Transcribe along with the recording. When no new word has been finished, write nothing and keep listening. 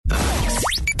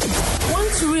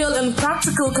real and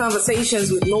practical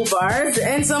conversations with no bars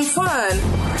and some fun.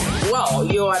 Well,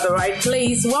 you're at the right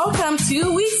place. Welcome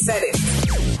to We Said It.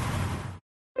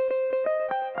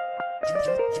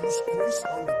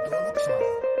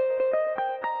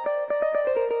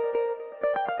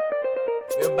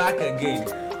 We're back again.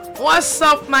 What's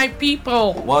up, my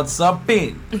people? What's up,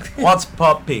 in? What's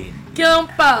popping? Kill 'em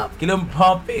pop. Kill 'em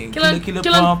popping. Kill 'em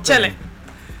popping. chilling.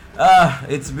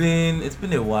 It's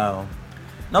been a while.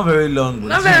 Not very long. But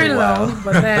Not very long,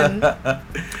 but then.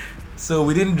 So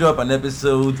we didn't drop an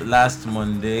episode last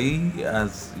Monday,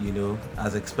 as you know,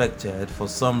 as expected for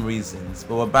some reasons.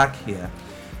 But we're back here,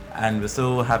 and we're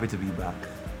so happy to be back.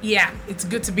 Yeah, it's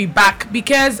good to be back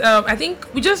because I think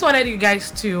we just wanted you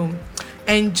guys to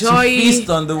enjoy. To feast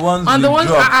on the ones we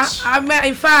dropped. I mean,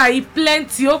 in fact,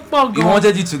 plenty of pogo. We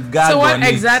wanted you to gag on it.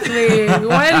 Exactly. We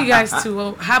wanted you guys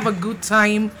to have a good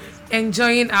time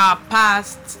enjoying our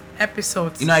past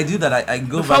episodes. You know, I do that. I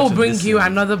go before back we to bring listen. you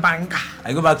another banger.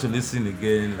 I go back to listen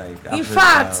again. In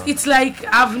fact, it's like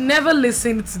I've never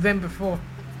listened to them before.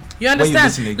 You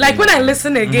understand? When like when I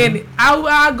listen again,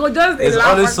 I'll go just. There's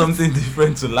always something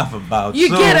different to laugh about. You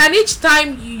get, and each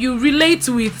time you relate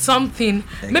with something.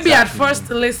 Exactly. Maybe at first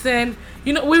listen,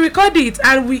 you know, we record it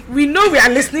and we know we are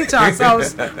listening to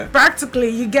ourselves. Practically,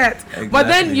 you get. Exactly. But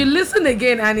then you listen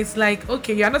again, and it's like,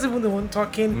 okay, you're not even the one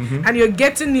talking, and you're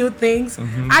getting new things,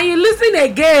 and you listen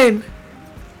again.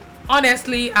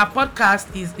 Honestly, our podcast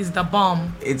is the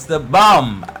bomb. It's the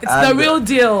bomb. It's the real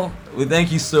deal. We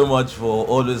thank you so much for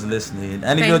always listening.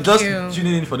 And if you're just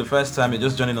tuning in for the first time, you're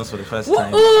just joining us for the first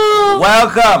time.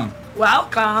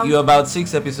 Welcome. You're about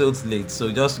 6 episodes late,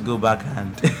 so just go back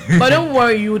and. But don't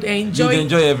worry, you'd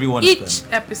enjoy every one each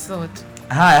episode.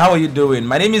 Hi, how are you doing?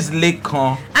 My name is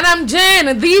Lekon. And I'm Jen,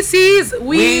 and this is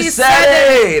We Said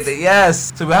It.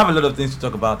 Yes. So we have a lot of things to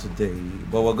talk about today,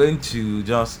 but we're going to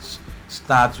just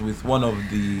start with one of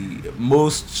the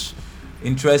most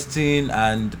interesting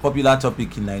and popular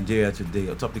topics in Nigeria today.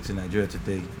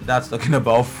 That's talking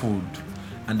about food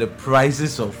and the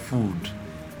prices of food.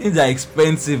 Things are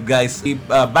expensive, guys.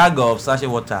 A bag of sachet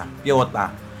water, pure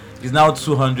water, is now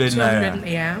 200 naira.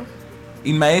 Yeah.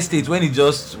 In my estate, when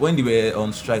they were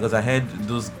on strike, because I heard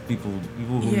those people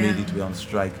who made it were on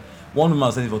strike. One woman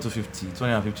was selling for 250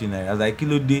 naira. I was like,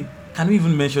 kilo day. Can we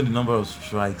even mention the number of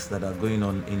strikes that are going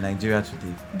on in Nigeria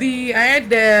today? I had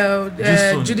the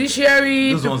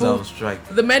judiciary. Those ones are on strike.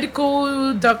 The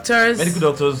medical doctors. Medical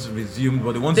doctors resumed,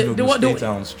 but the ones in Ogun State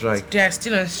are on strike. They are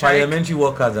still on strike. Parliamentary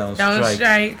workers are on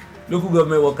strike. Local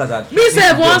government workers are. Me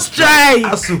say one strike.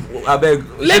 I beg.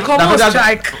 Let's come on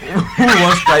strike. Who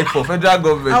wants strike for federal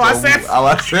government? Ourselves.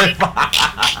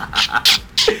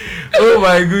 Oh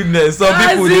my goodness! Some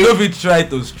people they don't even try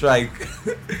to strike.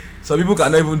 Some people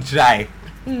cannot even try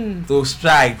to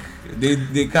strike.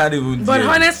 They can't even. But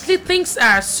honestly, things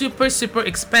are super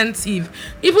expensive.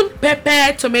 Even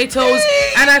pepper, tomatoes,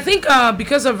 and I think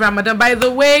because of Ramadan. By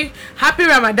the way, happy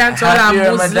Ramadan to all our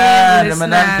Muslim listeners.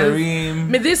 Ramadan Kareem.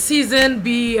 May this season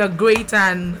be a great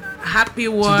and happy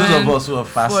one. To those of us who are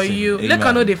fasting. For you, let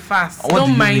us know they fast. What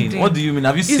Don't do mind mean? it. What do you mean?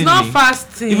 Have you seen me? It's not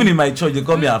fasting. Even in my church, they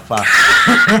call me a fast.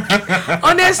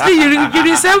 Honestly, you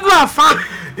resemble a fast.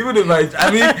 Even if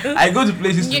I go to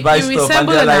places to buy stuff and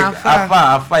they're like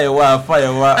afa.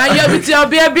 And you're with your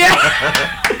baby.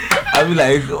 I'll be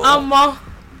like,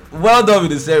 well done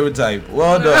with the stereotype.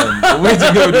 Well done. Way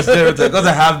to go with the stereotype. Because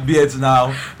I have beards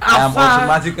now, I am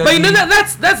automatically. But you know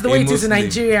that's the way it is in Muslim.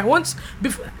 Nigeria.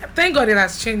 Thank God it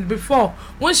has changed. Before,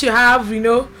 once you have,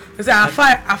 it's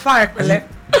afa.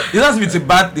 It doesn't mean it's a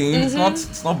bad thing.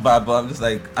 It's not bad, but I'm just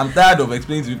like, I'm tired of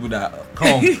explaining to people that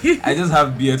I just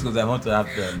have beards because I want to have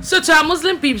them. So to our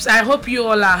Muslim peeps, I hope you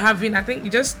all are having, I think you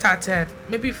just started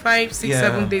maybe 5, 6,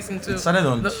 7 days into it started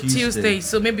on Tuesday.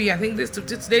 So maybe I think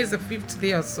today is the 5th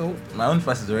day or so. My own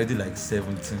fast is already like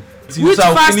 17. Which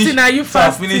fasting are you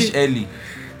fasting?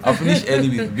 I'll finish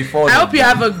early before. I hope you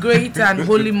have a great and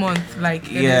holy month,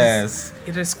 like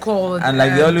it is called. And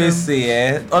like they always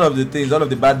say, all of the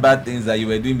bad things that you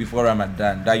were doing before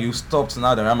Ramadan, that you stopped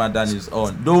now that Ramadan is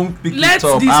on. Don't pick it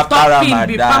up after Ramadan.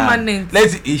 Be permanent.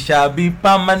 It shall be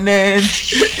permanent.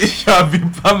 It shall be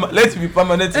permanent. Let it be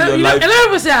permanent in your life. A lot of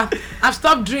people say I've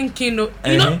stopped drinking.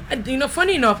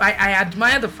 Funny enough, I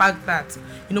admire the fact that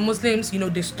Muslims,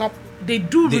 they stop. They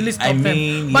do really stop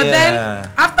them. But then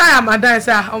after Ramadan, I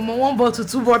say I'm on 1 bottle,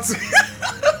 2 bottles.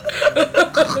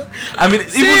 I mean,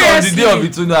 even on the day of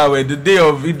Ituna, the day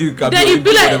of Idil Kabir, they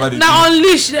be like now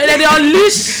unleash. They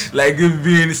unleash. Like you've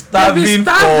been starving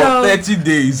for 30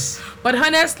 days. But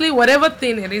honestly, whatever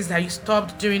thing it is that you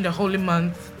stopped during the holy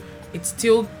month, it's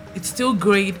still it's still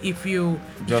great if you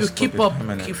keep up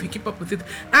with it.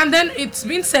 And then it's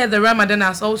been said the Ramadan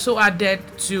has also added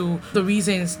to the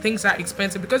reasons things are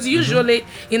expensive, because usually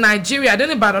in Nigeria, I don't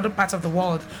know about other parts of the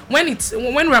world,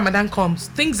 when Ramadan comes,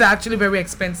 things are actually very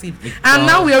expensive. And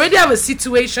now we already have a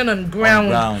situation on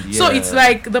ground. So it's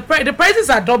like the prices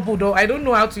are doubled, or I don't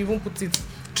know how to even put it,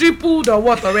 tripled or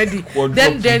what already.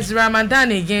 Then there's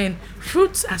Ramadan again.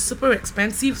 Fruits are super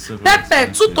expensive.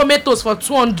 Pepper, 2 tomatoes for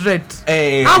 200.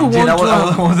 Hey, I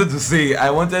wanted to say,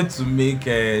 I wanted to make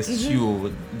a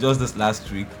stew just this last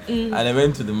week, and I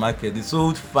went to the market. They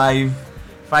sold five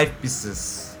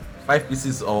pieces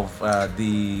of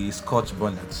the Scotch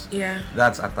bonnet. Yeah,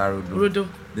 that's Atarodo.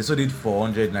 They sold it for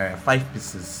 100 naira. 5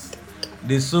 pieces.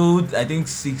 They sold, I think,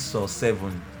 6 or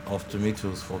 7 of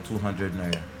tomatoes for 200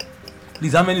 naira.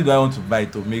 Please, how many do I want to buy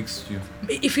to make stew?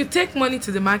 If you take money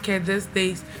to the market these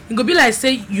days, it could be like,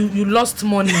 say you lost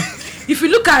money. If you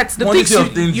look at the things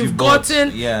you've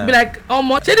gotten, be like,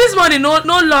 oh, say this money no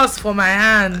loss for my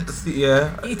hand.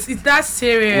 Yeah, it's that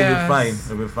serious.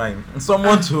 We'll be fine. And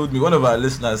someone told me, one of our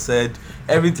listeners said,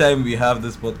 every time we have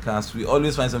this podcast, we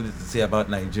always find something to say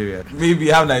about Nigeria. Maybe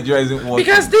how Nigeria isn't working.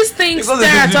 Because these things stare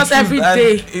at us every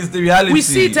day. It's the reality. We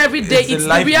see it every day. It's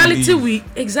the reality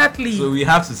exactly. So we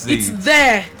have to say it's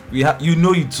there. You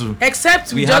know it too.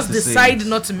 Except we just decide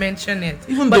not to mention it.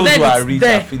 Even those who are rich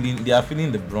are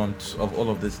feeling the brunt of all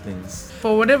of these things.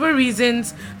 For whatever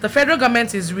reasons, the federal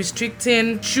government is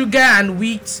restricting sugar and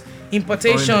wheat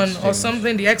importation or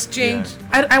something, the exchange.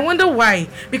 I wonder why,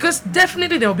 because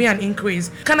definitely there will be an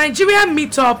increase. Can Nigeria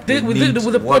meet up with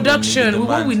the production, with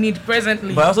what we need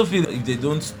presently? But I also feel if they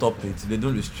don't stop it, if they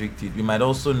don't restrict it, we might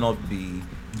also not be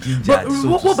gingered. But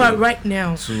what about right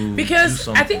now? Because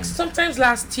I think sometimes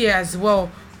last year as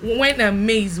well, when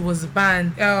maize was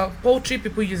banned, poultry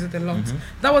people use it a lot.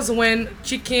 That was when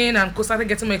chicken and co started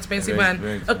getting more expensive,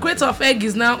 and a crate of egg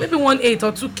is now maybe 1.8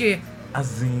 or 2K.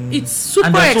 As in, it's super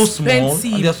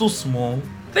expensive. And they're so small.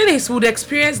 Thing is, we would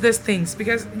experience these things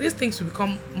because these things will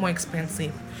become more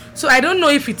expensive. So I don't know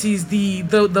if it is the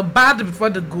bad before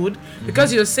the good,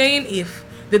 because you're saying if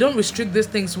they don't restrict these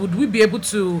things, would we be able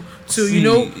to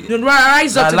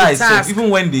rise up to the task? Even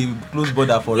when they close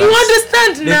border for rice, you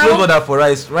understand now? They close border for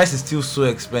rice. Rice is still so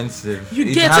expensive. You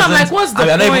get. So I'm like, what's the point?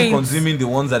 We are not even consuming the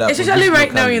ones that are especially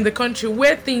right now in the country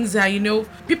where things are,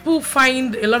 people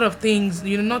find a lot of things,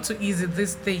 not too easy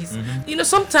these days.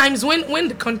 Sometimes when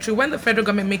the federal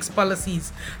government makes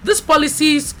policies, these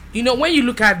policies, when you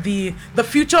look at the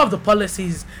future of the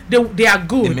policies, they are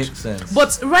good. They make sense.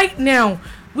 But right now,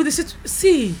 with the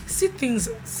see things,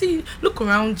 look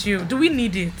around you. Do we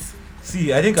need it?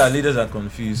 See, I think our leaders are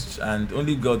confused, and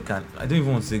only God can. I don't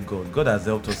even want to say God. God has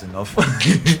helped us enough.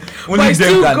 Only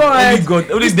them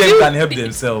can help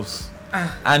themselves.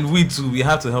 And we too, we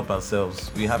have to help ourselves.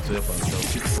 You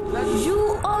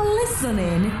are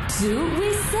listening to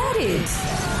We Said It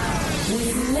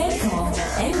with Leko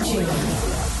and Jay.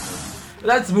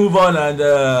 Let's move on and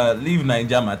leave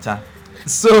Naija matter.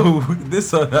 So,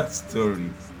 this other story,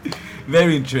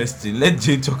 very interesting. Let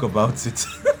Jay talk about it.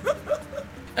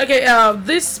 Okay,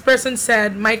 this person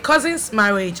said, my cousin's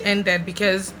marriage ended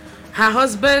because her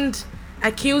husband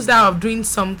accused her of doing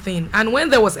something, and when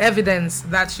there was evidence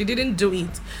that she didn't do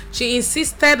it, she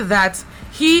insisted that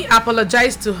he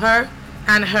apologized to her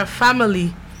and her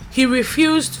family. He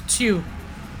refused to,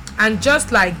 and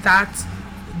just like that,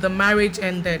 the marriage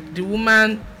ended. The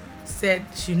woman said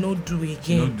she no do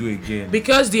again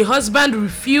because the husband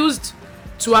refused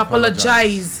to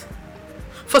apologize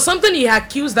for something he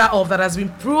accused her of that has been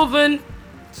proven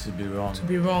to be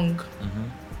wrong.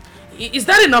 Is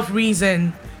that enough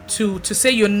reason to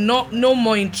say you're no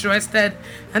more interested?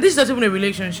 And this is not even a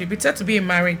relationship, it's said to be a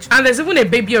marriage, and there's even a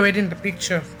baby already in the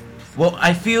picture. Well,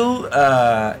 I feel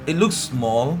it looks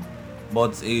small,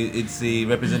 but it's a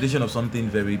representation of something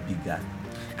very bigger.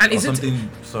 And is something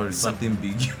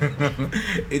big.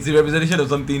 It's a representation of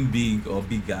something big or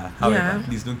bigger. However,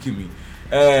 please don't kill me.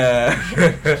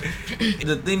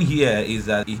 The thing here is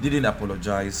that he didn't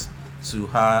apologize to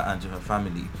her and to her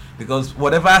family, because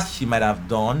whatever she might have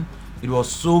done, it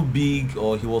was so big,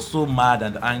 or he was so mad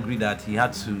and angry that he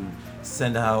had to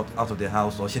send her out of the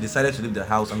house, or she decided to leave the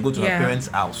house and go to her parents'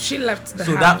 house. She left the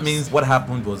house. So that means what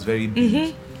happened was very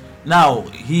big. Now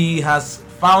he has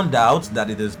found out that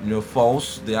it is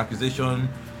false, the accusation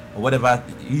or whatever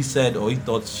he said or he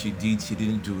thought she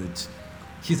didn't do it.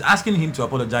 She's asking him to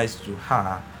apologize to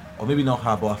her, or maybe not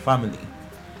her but her family.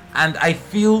 And I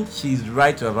feel she's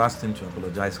right to have asked him to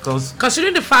apologize, because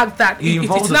considering the fact that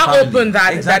it's now open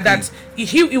that that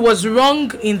he was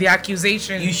wrong in the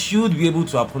accusation. You should be able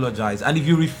to apologize, and if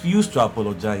you refuse to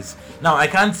apologize, now I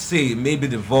can't say maybe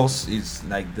divorce is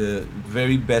like the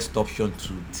very best option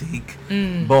to take,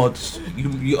 but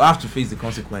you have to face the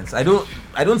consequence. I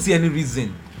don't see any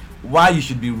reason why you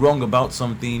should be wrong about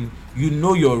something. You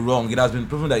know you're wrong. It has been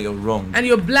proven that you're wrong, and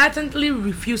you're blatantly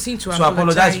refusing to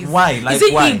apologize. Why? Like, is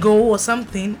it why? Ego or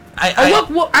something?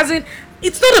 As in,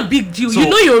 it's not a big deal. So, you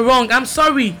know you're wrong. I'm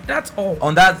sorry. That's all.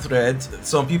 On that thread,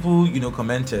 some people,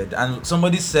 commented, and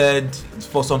somebody said,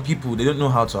 for some people, they don't know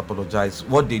how to apologize.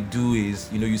 What they do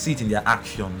is, you see it in their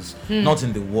actions, not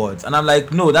in the words. And I'm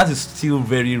like, no, that is still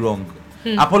very wrong.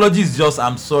 Apology is just,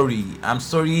 I'm sorry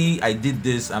I did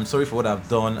this, I'm sorry for what I've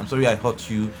done, I'm sorry I hurt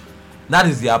you. That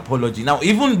is the apology. Now,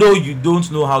 even though you don't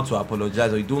know how to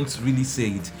apologize, or you don't really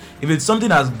say it, if it's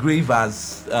something as grave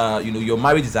as your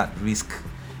marriage is at risk,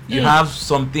 you have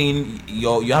something,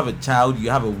 you have a child, you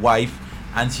have a wife,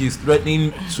 and she's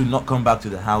threatening to not come back to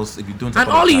the house if you don't apologize.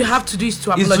 And all you have to do is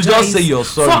to apologize. Is to just say you're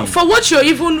sorry. For what you're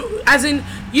even, as in,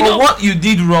 for what you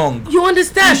did wrong. You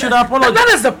understand? You should apologize. That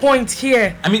is the point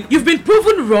here. I mean, you've been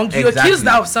proven wrong. You're accused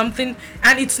of something,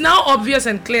 and it's now obvious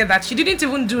and clear that she didn't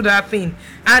even do that thing.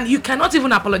 And you cannot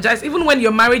even apologize, even when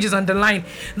your marriage is on the line.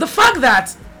 The fact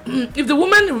that if the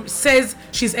woman says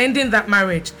she's ending that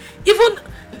marriage,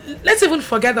 let's even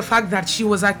forget the fact that she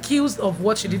was accused of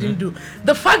what she didn't do.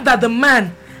 The fact that the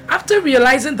man, after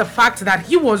realizing the fact that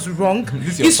he was wrong,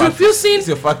 is refusing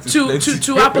to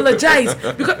apologize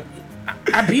because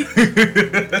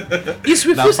he's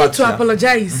refusing to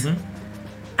apologize,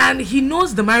 and he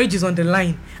knows the marriage is on the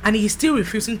line, and he's still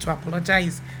refusing to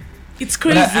apologize. It's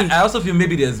crazy. I also feel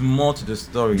maybe there's more to the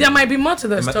story. There might be more to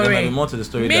the story. There might be more to the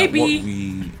story maybe than what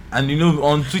we... And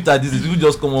on Twitter, people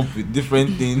just come up with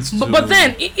different things. But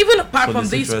then, even apart from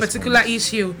this particular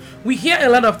issue, we hear a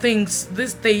lot of things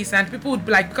these days, and people would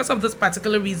be like, because of this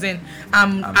particular reason,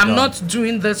 I'm not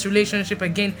doing this relationship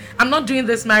again. I'm not doing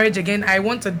this marriage again. I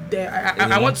want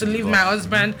to leave my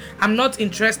husband. I'm not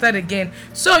interested again.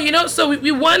 So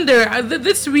we wonder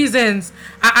these reasons.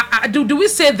 Do we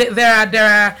say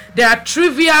that there are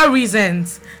trivial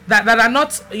reasons that are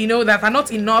not that are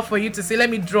not enough for you to say, let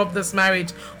me drop this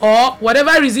marriage, or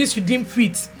whatever reasons you deem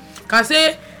fit? Can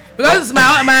say, because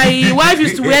my wife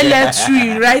used to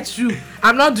wear right through,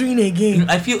 I'm not doing it again.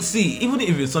 I feel, even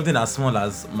if it's something as small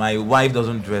as my wife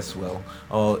doesn't dress well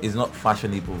or is not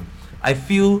fashionable, I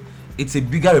feel it's a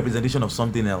bigger representation of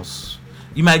something else.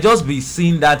 You might just be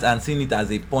seeing that and seeing it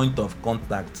as a point of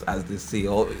contact, as they say,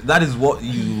 or that is what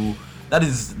you...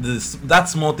 That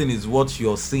small thing is what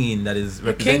you're seeing that is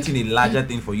representing a larger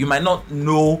thing for you. You might not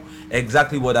know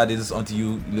exactly what that is until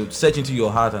you search into your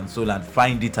heart and soul and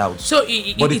find it out. So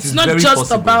it's not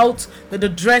just about the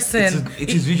dressing. It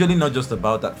is usually not just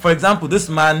about that. For example, this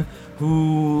man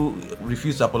who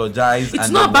refused to apologize. It's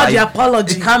not about the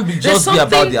apology. It can't be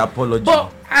about the apology.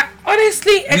 But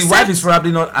honestly, the wife is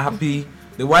probably not happy.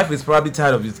 The wife is probably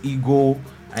tired of his ego.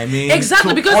 I mean,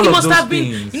 exactly, because he must have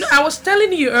been. I was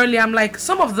telling you earlier, I'm like,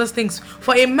 some of those things,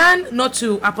 for a man not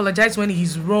to apologize when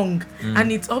he's wrong,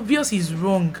 and it's obvious he's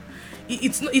wrong,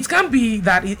 it can't be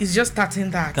that it's just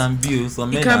starting that. It can be.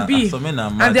 Some men are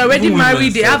mad. And they're already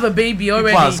married. They have a baby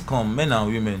already. People has come. Men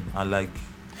and women are like.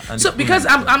 So because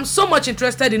I'm so much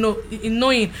interested in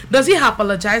knowing, does he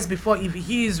apologize before if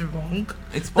he is wrong?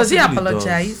 Does he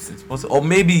apologize? It's possible, or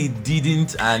maybe he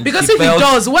didn't, and because if he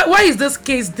does, why is this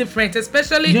case different?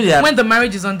 Especially when the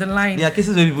marriage is on the line. There are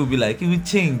cases where people will be like, "He will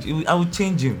change. I will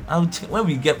change him. When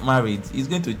we get married, he's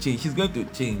going to change. He's going to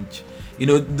change."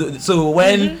 So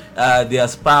when their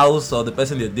spouse or the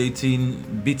person they're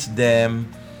dating beats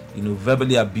them,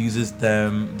 verbally abuses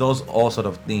them, does all sort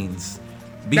of things.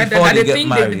 Before they get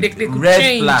married, they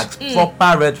red flags,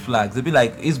 proper red flags. They'll be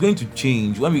like, it's going to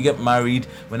change when we get married.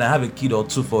 When I have a kid or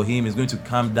two for him, he's going to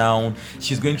calm down.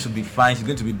 She's going to be fine. She's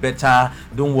going to be better.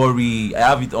 Don't worry, I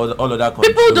have it all of that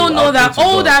control. People don't know that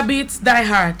old habits die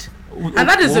hard, and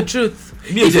that is the truth.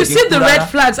 If you see the red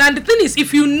flags, and the thing is,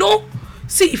 if you know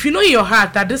in your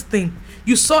heart that this thing,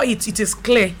 you saw it is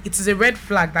clear, it is a red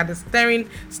flag that is staring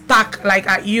stuck like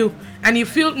at you, and you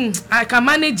feel I can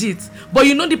manage it, but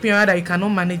you know deep in your heart that you cannot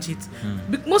manage it.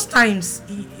 Most times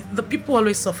the people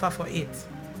always suffer for it.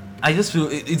 I just feel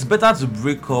it's better to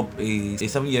break up a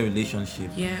 7-year relationship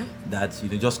that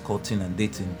just courting and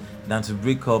dating than to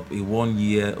break up a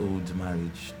 1-year-old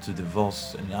marriage, to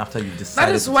divorce, and after you decide.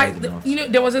 That is why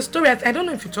there was a story. I don't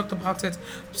know if you talked about it.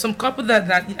 Some couple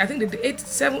that I think they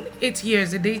 8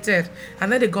 years they dated,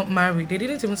 and then they got married. They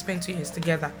didn't even spend 2 years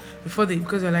together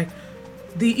because they're like,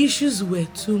 the issues were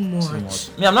too much.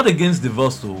 I mean, I'm not against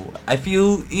divorce though. I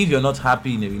feel if you're not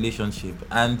happy in a relationship,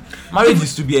 and marriage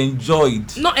is to be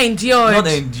enjoyed, not endured,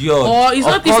 or it's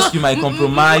of course you might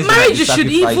compromise. Marriage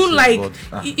should even like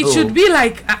it should be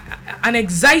like an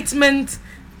excitement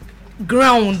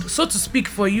ground, so to speak,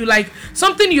 for you, like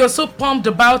something you're so pumped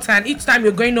about, and each time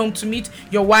you're going home to meet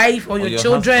your wife or your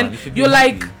children, you're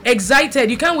like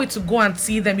excited. You can't wait to go and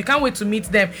see them. You can't wait to meet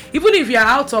them, even if you're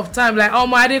out of time, like, oh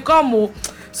my, they come.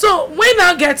 So when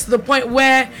now gets to the point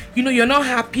where you're not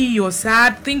happy, you're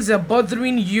sad, things are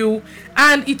bothering you,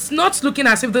 and it's not looking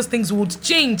as if those things would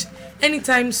change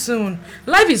anytime soon.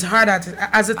 Life is hard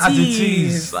as it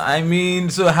is. I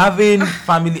mean, so having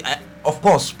family, of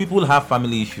course, people have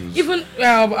family issues. Even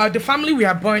the family we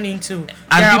are born into, and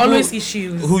there are always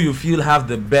issues. Who you feel have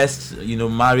the best,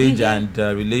 marriage and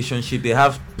relationship, they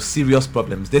have serious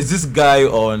problems. There's this guy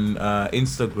on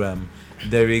Instagram,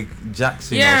 Derek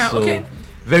Jackson. Yeah, okay.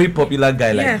 Very popular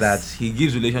guy like that. He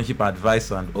gives relationship advice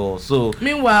and all. So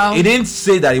meanwhile, he didn't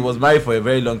say that he was married for a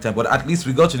very long time, but at least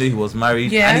we got to know he was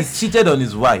married. Yes. And he cheated on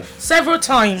his wife several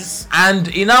times. And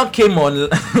he now came on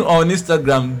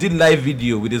Instagram, did live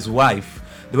video with his wife.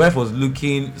 The wife was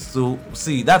looking so.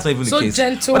 See, that's not even the case.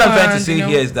 Gentle. What I'm trying to say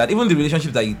here is that even the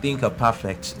relationships that you think are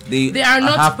perfect, they are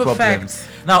not have perfect. Problems.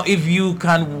 Now, if you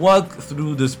can work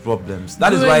through these problems,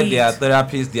 that is why there are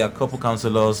therapists, there are couple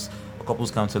counselors,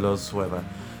 couples counselors, whatever.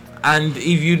 And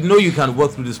if you know you can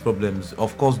work through these problems,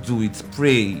 of course, do it.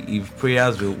 Pray if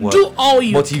prayers will work. Do all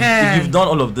you can. But if you've done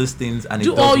all of those things and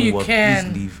do it doesn't work, please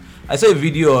leave. I saw a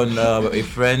video on a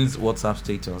friend's WhatsApp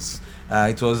status.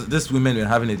 It was this women were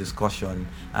having a discussion,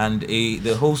 and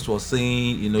the host was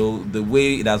saying, the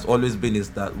way it has always been is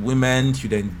that women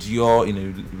should endure in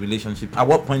a relationship. At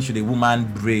what point should a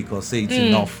woman break or say it's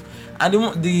enough?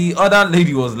 And the other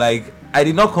lady was like, I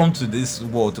did not come to this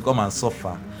world to come and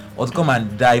suffer or to come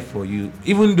and die for you.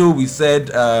 Even though we said,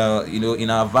 in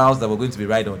our vows that we're going to be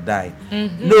ride or die.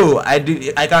 No, I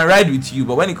can ride with you,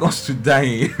 but when it comes to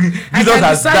dying, Jesus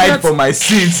has died for my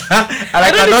sins, and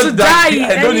I cannot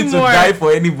die. I don't need to die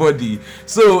for anybody.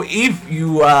 So if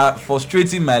you are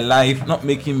frustrating my life, not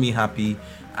making me happy,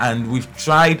 and we've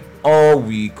tried all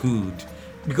we could,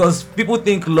 because people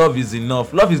think love is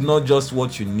enough. Love is not just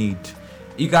what you need.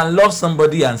 You can love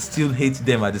somebody and still hate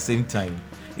them at the same time.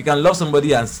 You can love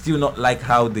somebody and still not like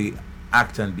how they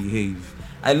act and behave.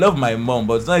 I love my mom,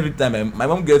 but it's not every time. My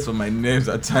mom gets on my nerves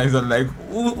at times. I'm like,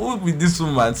 who with this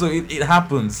woman? So it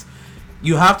happens.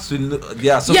 You have to.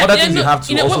 There are some other things you have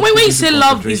to. Also when you say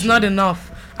love is not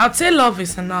enough, I'd say love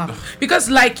is enough, because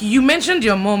like you mentioned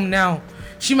your mom now.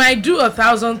 She might do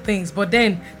 1,000 things, but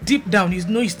then deep down,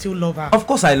 you still love her. Of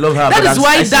course, I love her. That is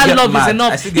why that love is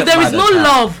enough. If there is no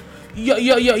love,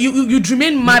 you'd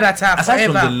remain mad at her aside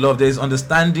forever. From the love, there is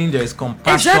understanding, there is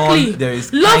compassion, exactly. There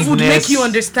is love kindness. Would make you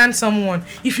understand someone.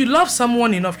 If you love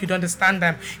someone enough, you'd understand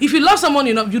them. If you love someone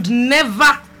enough, you'd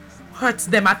never hurt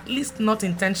them, at least not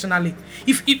intentionally.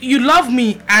 If you love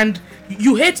me and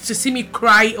you hate to see me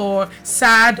cry or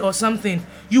sad or something,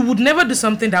 you would never do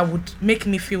something that would make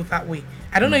me feel that way.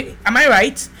 I don't know, am I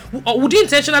right? Or would you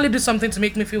intentionally do something to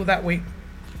make me feel that way?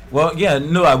 Well, yeah,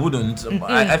 no, I wouldn't.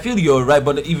 I feel you're right,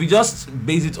 but if you just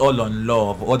base it all on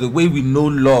love or the way we know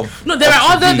love, no, there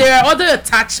are other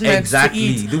attachments.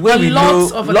 Exactly, to it. The way we know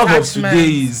love of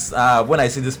today is when I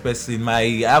see this person,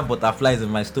 I have butterflies in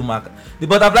my stomach. The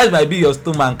butterflies might be your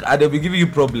stomach, and they'll be giving you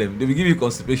problem. They'll be giving you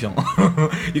constipation.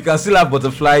 You can still have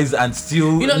butterflies and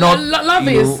still love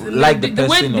is like the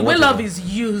person. The way love is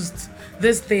used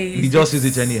these days. We just use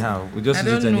it anyhow.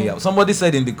 Somebody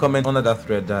said in the comment under that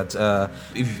thread that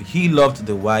if he loved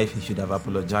the wife, he should have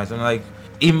apologized. I'm like,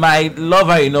 he might love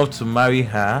her enough to marry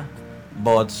her,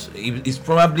 but it's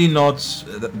probably not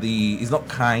he's not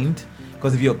kind.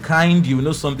 Because if you're kind, you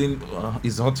know something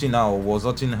is hurting her or was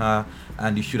hurting her,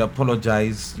 and you should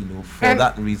apologize, for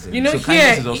that reason. So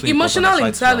here, emotional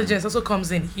intelligence also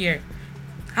comes in here.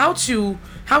 How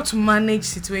to manage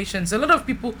situations. A lot of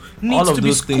people need to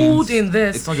be schooled in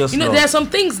this. It's not just there are some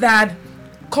things that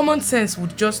common sense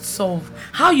would just solve.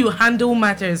 How you handle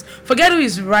matters. Forget who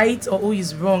is right or who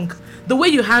is wrong. The way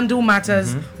you handle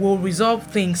matters will resolve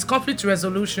things. Conflict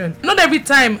resolution. Not every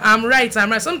time I'm right.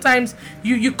 Sometimes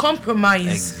you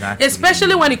compromise. Exactly.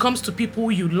 Especially when it comes to people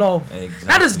you love. Exactly.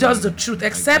 That is just the truth.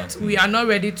 Except we are not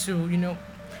ready to,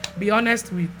 be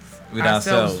honest with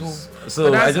ourselves.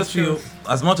 So I just feel,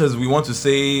 as much as we want to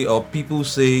say, or people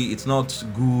say, it's not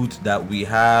good that we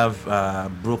have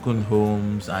broken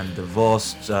homes and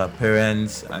divorced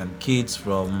parents and kids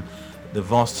from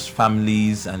divorced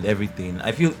families and everything.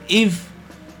 I feel if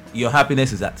your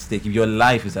happiness is at stake, if your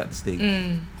life is at stake,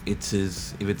 if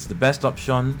it's the best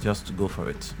option, just go for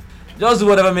it. Just do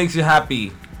whatever makes you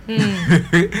happy.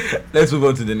 Let's move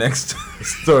on to the next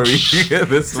story.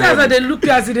 Let's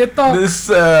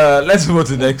move on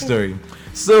to the next story.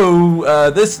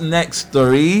 So this next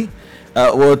story,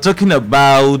 we're talking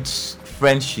about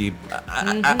friendship.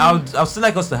 I'd still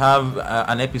like us to have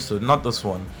an episode, not this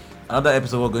one. Another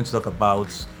episode, we're going to talk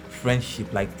about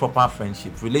friendship, like proper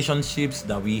friendship, relationships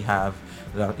that we have,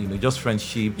 that, just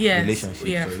friendship, relationships,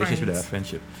 relationship that are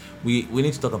friendship. We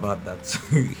need to talk about that.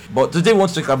 But today we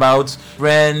want to talk about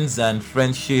friends and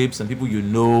friendships and people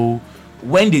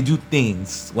when they do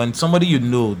things, when somebody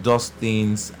does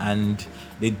things and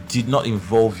they did not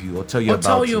involve you or tell you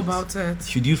about it.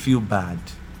 Should you feel bad,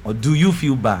 or do you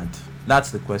feel bad?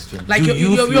 That's the question. Like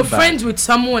you're friends with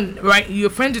someone, right? You're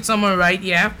friends with someone, right?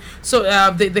 Yeah. So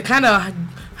they kind of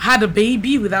had a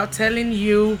baby without telling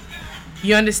you.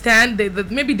 You understand?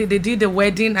 Maybe they did the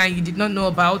wedding and you did not know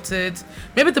about it.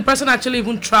 Maybe the person actually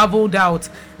even traveled out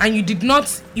and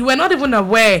you were not even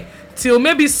aware till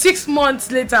maybe 6 months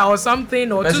later or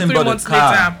something, or 2-3 months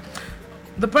later.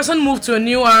 The person moved to a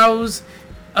new house,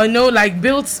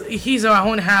 built his or her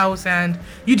own house, and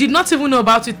you did not even know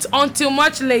about it until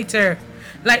much later.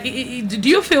 Like, do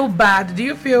you feel bad? Do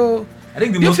you feel... I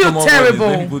think the most common terrible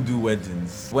one is when people do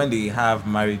weddings, when they have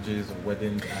marriages or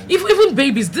weddings. Even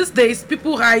babies these days,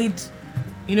 people hide,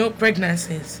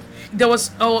 pregnancies. There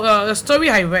was a story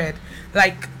I read.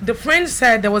 Like, the friend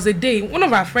said there was a day, one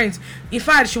of our friends, in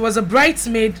fact, she was a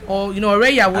bridesmaid or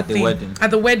at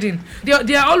the wedding.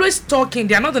 They are always talking.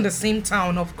 They are not in the same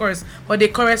town, of course, but they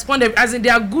correspond, as in they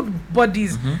are good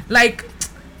buddies. Like,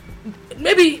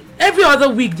 maybe every other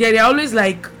week they are always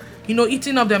like,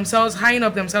 eating up themselves, hiding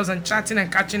up themselves and chatting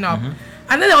and catching up.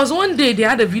 And then there was one day they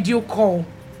had a video call,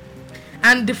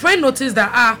 and the friend noticed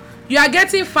that you are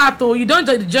getting fat, or you don't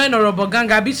join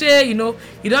Oroboganga, Bishe,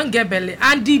 you don't get belly.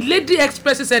 And the lady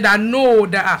expressly said that no,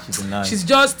 that she's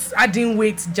just adding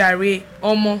weight, Jare,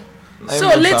 Omo.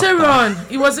 So later on,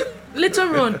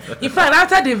 in fact,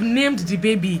 after they've named the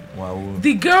baby,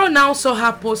 the girl now saw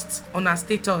her post on her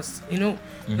status,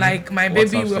 like my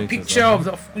baby with a picture of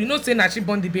saying that she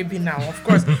born the baby now, of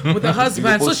course, with the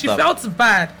husband. So she felt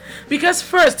bad because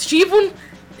first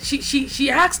she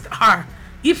asked her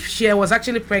if she was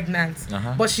actually pregnant,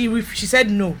 but she said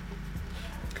no.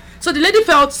 So the lady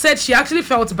said she actually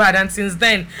felt bad, and since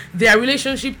then their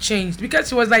relationship changed, because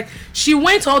she was like, she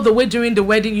went all the way during the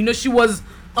wedding. She was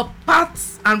a part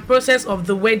and process of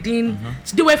the wedding.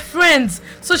 They were friends,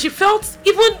 so she felt,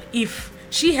 even if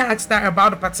she asked her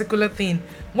about a particular thing,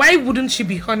 why wouldn't she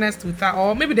be honest with her?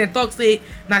 Or maybe they talk, say,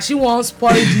 now she won't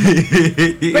spoil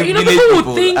you. But people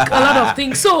would think a lot of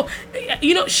things. So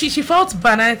she felt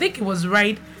bad, and I think it was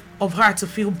right of her to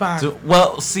feel bad.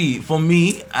 See, for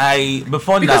me,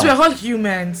 because we're all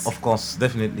humans. Of course,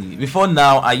 definitely. Before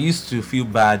now, I used to feel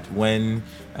bad when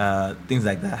things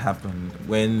like that happen.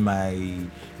 When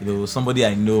somebody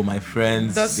I know, my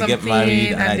friends, they get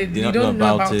married and I did not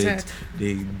know about it.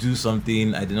 They do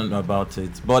something, I did not know about it.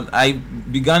 But I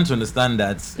began to understand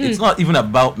that it's not even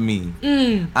about me.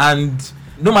 And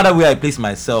no matter where I place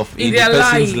myself in the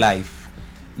person's life,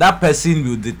 that person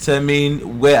will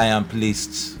determine where I am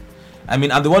placed. I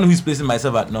mean, I'm the one who is placing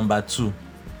myself at number 2.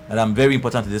 And I'm very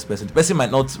important to this person. The person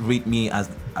might not rate me as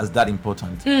that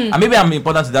important. And maybe I'm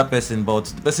important to that person, but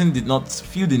the person did not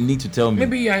feel the need to tell me.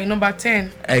 Maybe you are in number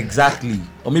 10. Exactly.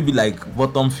 Or maybe like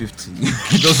bottom 50.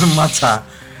 It doesn't matter.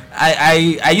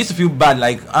 I used to feel bad,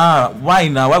 like, why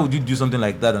now? Why would you do something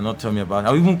like that and not tell me about it?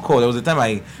 I even called. There was a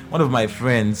time one of my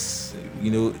friends,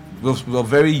 we were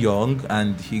very young,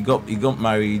 and he got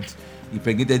married. He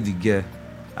impregnated the girl,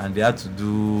 and they had to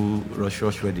do rush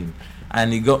wedding.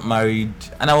 And he got married,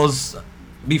 and I was,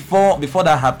 before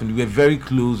that happened, we were very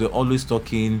close, we were always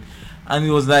talking, and it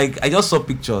was like, I just saw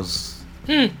pictures.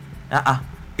 It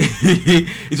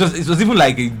was even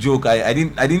like a joke. I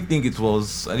didn't think it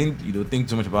was, I didn't think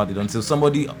too much about it until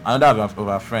another of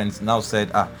our friends now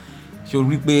said, she'll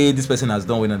repay, this person has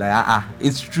done with it.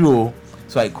 It's true.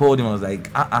 So I called him, I was like,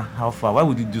 how far? Why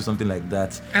would you do something like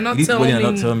that? And not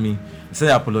tell me. He said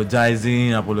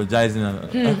apologizing.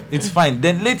 It's fine.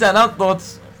 Then later I thought,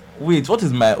 wait, what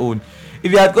is my own?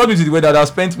 If you had called me to the wedding, I would have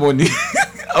spent money.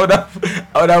 I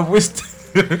would have wasted,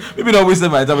 maybe not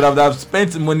wasted my time, but I would have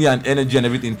spent money and energy and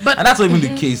everything. And that's not even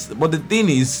the case. But the thing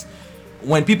is,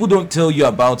 when people don't tell you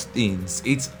about things,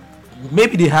 it's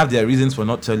maybe they have their reasons for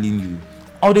not telling you,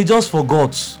 or they just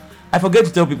forgot. I forget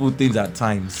to tell people things at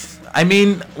times. I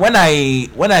mean, when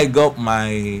I got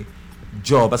my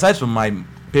job, aside from my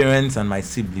parents and my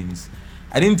siblings,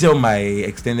 I didn't tell my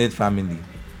extended family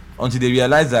until they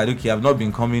realized that, okay, I've not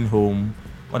been coming home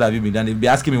what have you been done? They'll be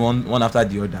asking me one after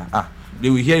the other. They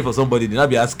will hear it for somebody. They'll not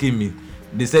be asking me.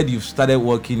 They said you've started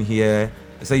working here.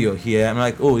 They say you're here. I'm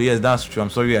like, oh yes, that's true. I'm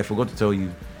sorry, I forgot to tell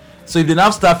you. So if they now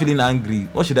start feeling angry,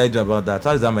 what should I do about that?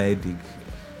 How is that my headache?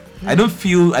 I don't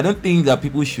think that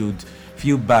people should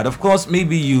feel bad. Of course,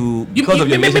 maybe because of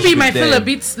your relationship, maybe you might feel a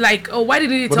bit like, oh, why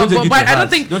didn't he tell me? But I don't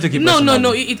think. Don't take it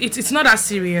no. It's not as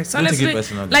serious. Honestly, don't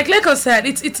take it personally. like I said,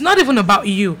 it's not even about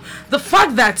you. The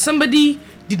fact that somebody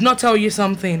did not tell you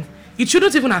something, it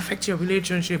shouldn't even affect your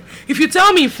relationship. If you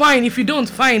tell me, fine. If you don't,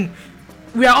 fine.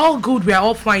 We are all good. We are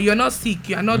all fine. You're not sick.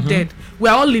 You are not dead. We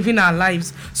are all living our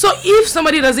lives. So if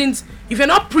somebody doesn't, if you're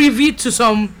not privy to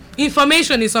some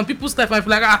information in some people's life, I feel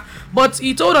like, but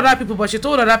he told other people, but she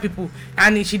told other people,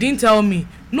 and she didn't tell me.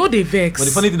 No, they vex. But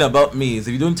the funny thing about me is,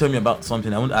 if you don't tell me about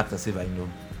something, I won't act as if I know.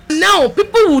 Now,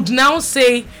 people would now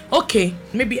say, okay,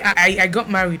 maybe I got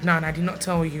married now and I did not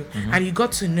tell you, and you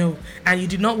got to know, and you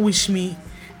did not wish me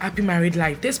happy married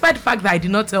life, despite the fact that I did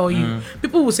not tell you.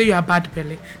 People will say you are bad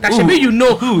belly. That should be, you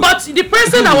know. But the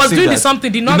person that was doing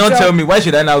something did not tell me. Why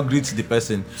should I now greet the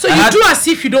person? So you do as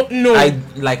if you don't know. I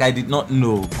did not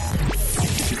know.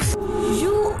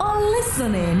 You are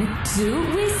listening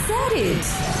to We Said It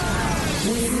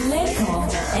with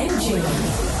Leko and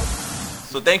Jane.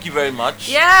 So thank you very much.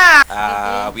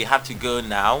 Yeah. We have to go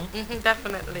now.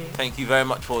 Definitely. Thank you very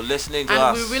much for listening to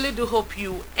us. And we really do hope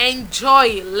you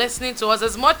enjoy listening to us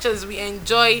as much as we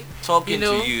enjoy talking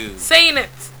to you. Saying it.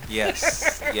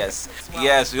 Yes, yes.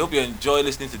 We hope you enjoy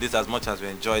listening to this as much as we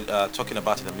enjoyed talking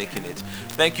about it and making it.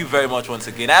 Thank you very much once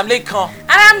again. I'm Lekon. And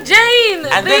I'm Jane.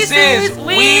 And this is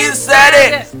We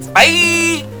Said It.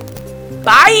 Bye.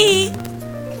 Bye.